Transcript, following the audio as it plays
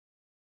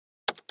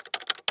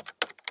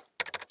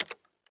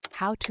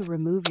how to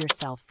remove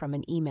yourself from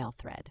an email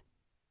thread.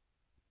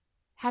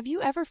 Have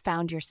you ever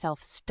found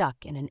yourself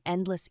stuck in an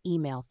endless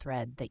email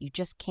thread that you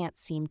just can't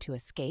seem to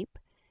escape?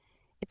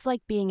 It's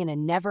like being in a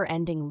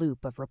never-ending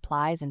loop of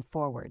replies and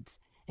forwards,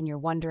 and you're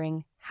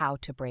wondering how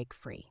to break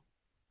free.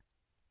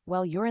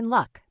 Well, you're in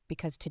luck,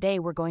 because today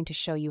we're going to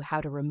show you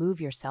how to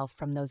remove yourself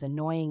from those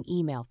annoying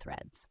email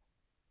threads.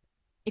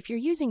 If you're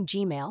using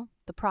Gmail,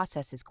 the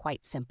process is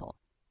quite simple.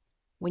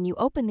 When you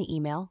open the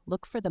email,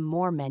 look for the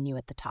More menu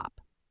at the top.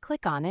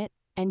 Click on it,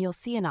 and you'll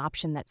see an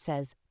option that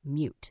says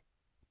Mute.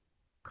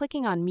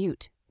 Clicking on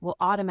Mute will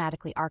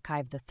automatically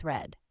archive the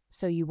thread,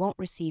 so you won't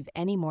receive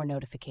any more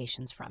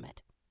notifications from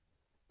it.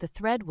 The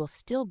thread will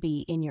still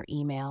be in your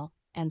email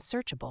and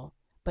searchable,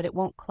 but it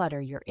won't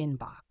clutter your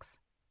inbox.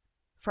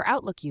 For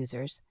Outlook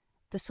users,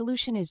 the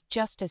solution is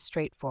just as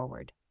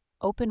straightforward.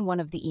 Open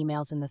one of the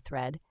emails in the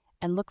thread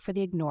and look for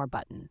the Ignore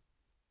button.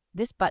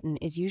 This button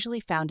is usually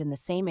found in the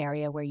same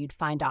area where you'd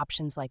find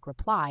options like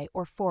Reply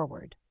or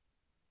Forward.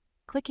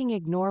 Clicking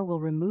Ignore will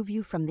remove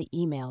you from the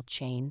email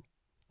chain,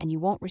 and you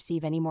won't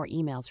receive any more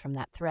emails from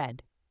that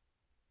thread.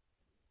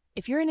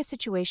 If you're in a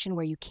situation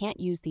where you can't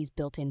use these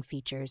built-in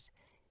features,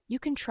 you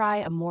can try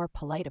a more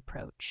polite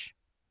approach.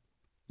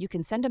 You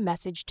can send a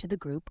message to the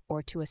group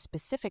or to a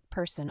specific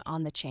person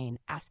on the chain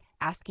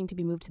asking to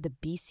be moved to the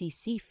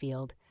BCC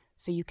field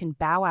so you can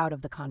bow out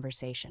of the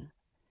conversation.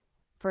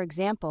 For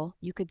example,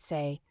 you could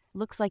say,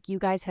 "Looks like you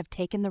guys have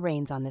taken the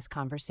reins on this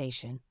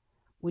conversation.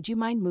 Would you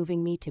mind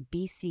moving me to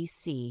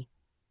BCC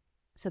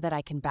so that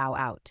I can bow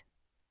out?"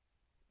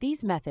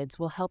 These methods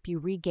will help you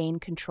regain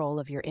control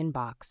of your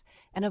inbox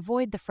and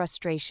avoid the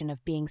frustration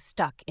of being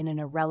stuck in an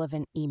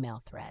irrelevant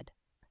email thread.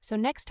 So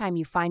next time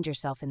you find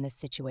yourself in this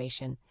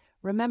situation,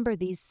 remember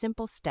these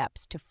simple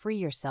steps to free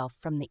yourself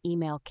from the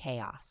email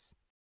chaos.